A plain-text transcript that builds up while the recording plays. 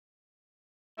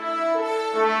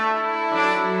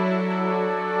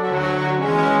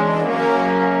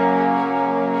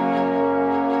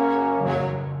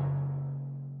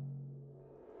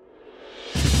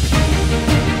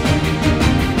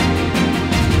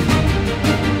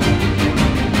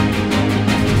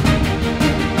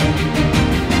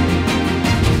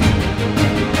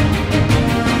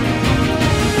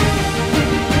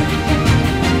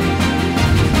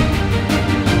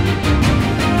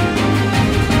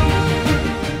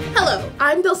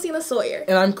Delsina Sawyer.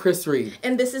 And I'm Chris Reed.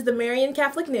 And this is the Marian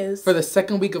Catholic News. For the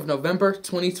second week of November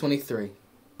 2023.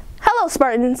 Hello,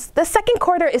 Spartans. The second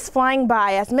quarter is flying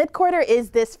by as mid-quarter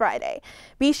is this Friday.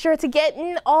 Be sure to get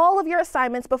in all of your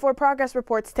assignments before progress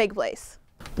reports take place.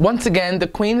 Once again, the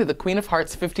Queen of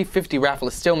Hearts 50/50 raffle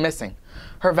is still missing.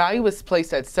 Her value is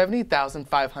placed at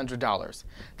 $70,500.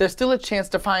 There's still a chance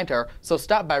to find her, so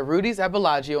stop by Rudy's at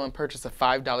Bellagio and purchase a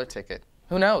 $5 ticket.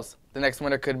 Who knows? The next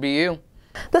winner could be you.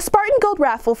 The Spartan Gold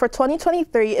Raffle for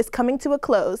 2023 is coming to a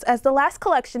close as the last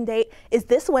collection date is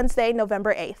this Wednesday,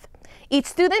 November 8th. Each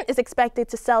student is expected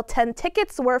to sell 10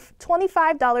 tickets worth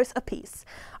 $25 apiece.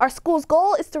 Our school's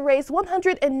goal is to raise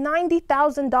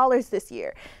 $190,000 this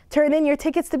year. Turn in your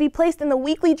tickets to be placed in the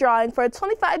weekly drawing for a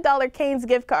 $25 Cane's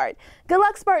gift card. Good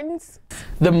luck, Spartans!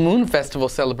 The Moon Festival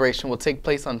celebration will take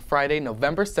place on Friday,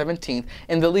 November 17th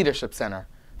in the Leadership Center.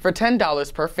 For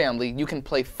 $10 per family, you can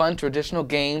play fun traditional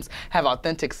games, have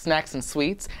authentic snacks and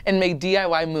sweets, and make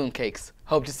DIY mooncakes.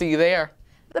 Hope to see you there.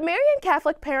 The Marian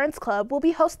Catholic Parents Club will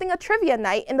be hosting a trivia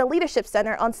night in the Leadership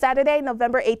Center on Saturday,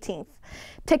 November 18th.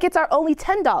 Tickets are only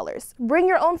 $10. Bring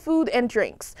your own food and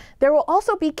drinks. There will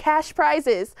also be cash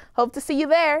prizes. Hope to see you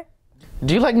there.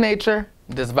 Do you like nature?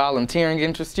 Does volunteering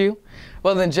interest you?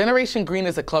 Well, then Generation Green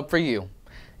is a club for you.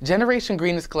 Generation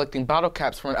Green is collecting bottle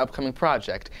caps for an upcoming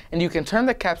project, and you can turn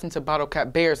the caps into bottle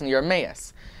cap bears in your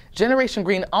Emmaus. Generation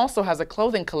Green also has a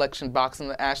clothing collection box in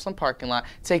the Ashland parking lot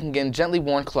taking in gently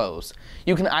worn clothes.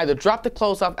 You can either drop the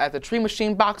clothes off at the Tree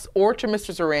Machine box or to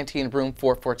Mr. Zoranti in room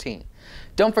 414.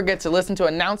 Don't forget to listen to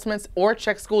announcements or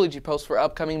check Schoology posts for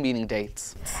upcoming meeting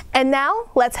dates. And now,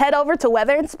 let's head over to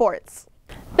weather and sports.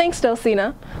 Thanks,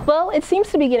 Delsina. Well, it seems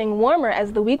to be getting warmer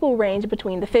as the week will range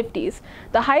between the 50s.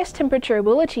 The highest temperature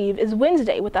we'll achieve is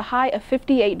Wednesday with a high of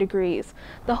 58 degrees.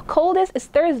 The coldest is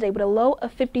Thursday with a low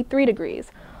of 53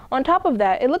 degrees. On top of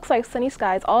that, it looks like sunny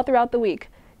skies all throughout the week.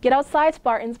 Get outside,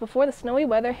 Spartans, before the snowy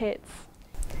weather hits.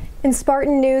 In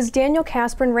Spartan news, Daniel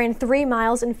Casperin ran 3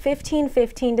 miles in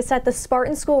 15:15 to set the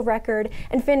Spartan school record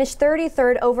and finished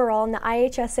 33rd overall in the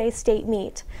IHSA state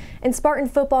meet. In Spartan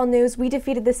football news, we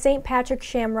defeated the St. Patrick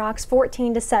Shamrocks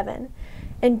 14-7.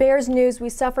 In Bears news, we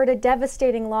suffered a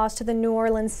devastating loss to the New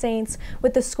Orleans Saints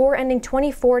with the score ending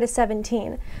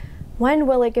 24-17. When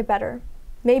will it get better?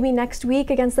 Maybe next week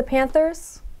against the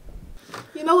Panthers?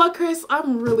 You know what, Chris?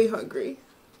 I'm really hungry.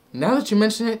 Now that you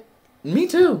mention it, me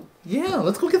too. Yeah,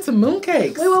 let's go get some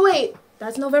mooncakes. Wait.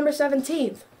 That's November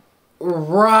 17th.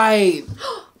 Right.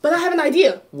 But I have an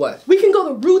idea. What? We can go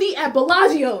to Rudy at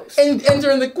Bellagio's. And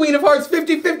enter in the Queen of Hearts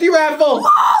 50/50 raffle.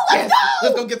 Oh, let's go!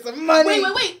 Let's go get some money.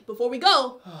 Wait. Before we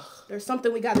go, there's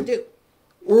something we gotta do.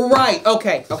 Right.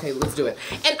 Okay, let's do it.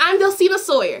 And I'm Delsina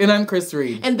Sawyer. And I'm Chris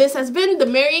Reed. And this has been the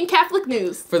Marian Catholic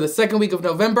News. For the second week of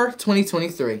November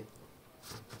 2023.